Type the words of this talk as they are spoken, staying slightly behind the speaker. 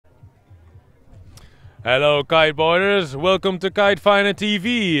Hello kiteboarders, welcome to KiteFinder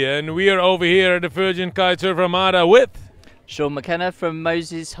TV, and we are over here at the Virgin Kitesurf Armada with Sean McKenna from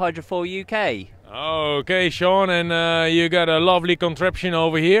Moses Hydrofoil UK. Okay, Sean, and you got a lovely contraption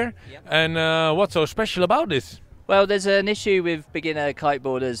over here. Yep. And what's so special about this? Well, there's an issue with beginner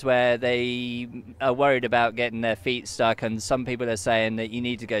kiteboarders where they are worried about getting their feet stuck, and some people are saying that you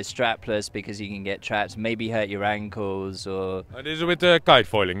need to go strapless because you can get trapped, maybe hurt your ankles, or This is with kite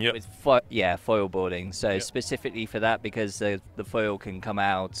foiling, yeah. with foil boarding. So Yep. specifically for that, because the foil can come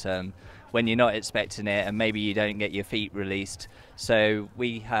out when you're not expecting it, and maybe you don't get your feet released. So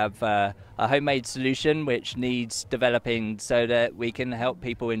we have a homemade solution which needs developing so that we can help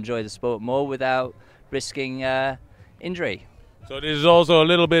people enjoy the sport more without risking injury. So this is also a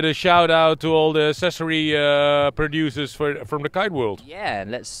little bit of shout out to all the accessory producers from the kite world. Yeah,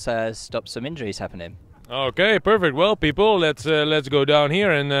 let's stop some injuries happening. Okay, perfect. Well, people, let's go down here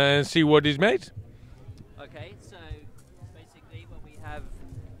and see what is made. Okay, so basically what we have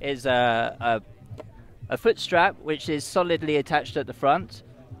is a foot strap which is solidly attached at the front,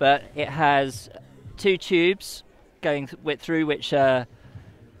 but it has two tubes going through which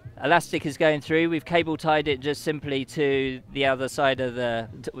elastic is going through. We've cable tied it just simply to the other side of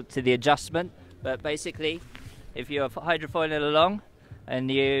to the adjustment. But basically, if you're hydrofoiling along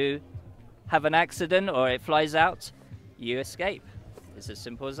and you have an accident or it flies out, you escape. It's as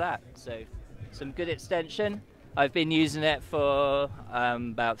simple as that. So, some good extension. I've been using it for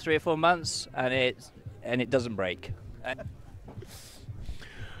about 3 or 4 months, and it doesn't break.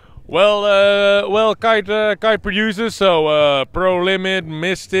 Well, kite producers. So Pro Limit,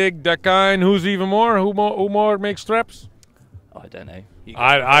 Mystic, that kind. Who's even more? Who more makes straps? Oh, I don't know.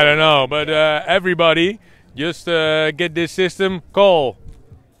 I don't know, but everybody, just get this system. Call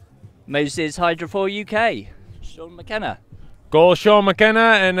Moses Hydrofoil UK. Sean McKenna. Call Sean McKenna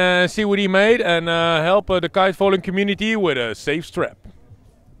and see what he made, and help the kite foiling community with a safe strap.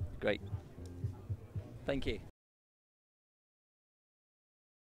 Great. Thank you.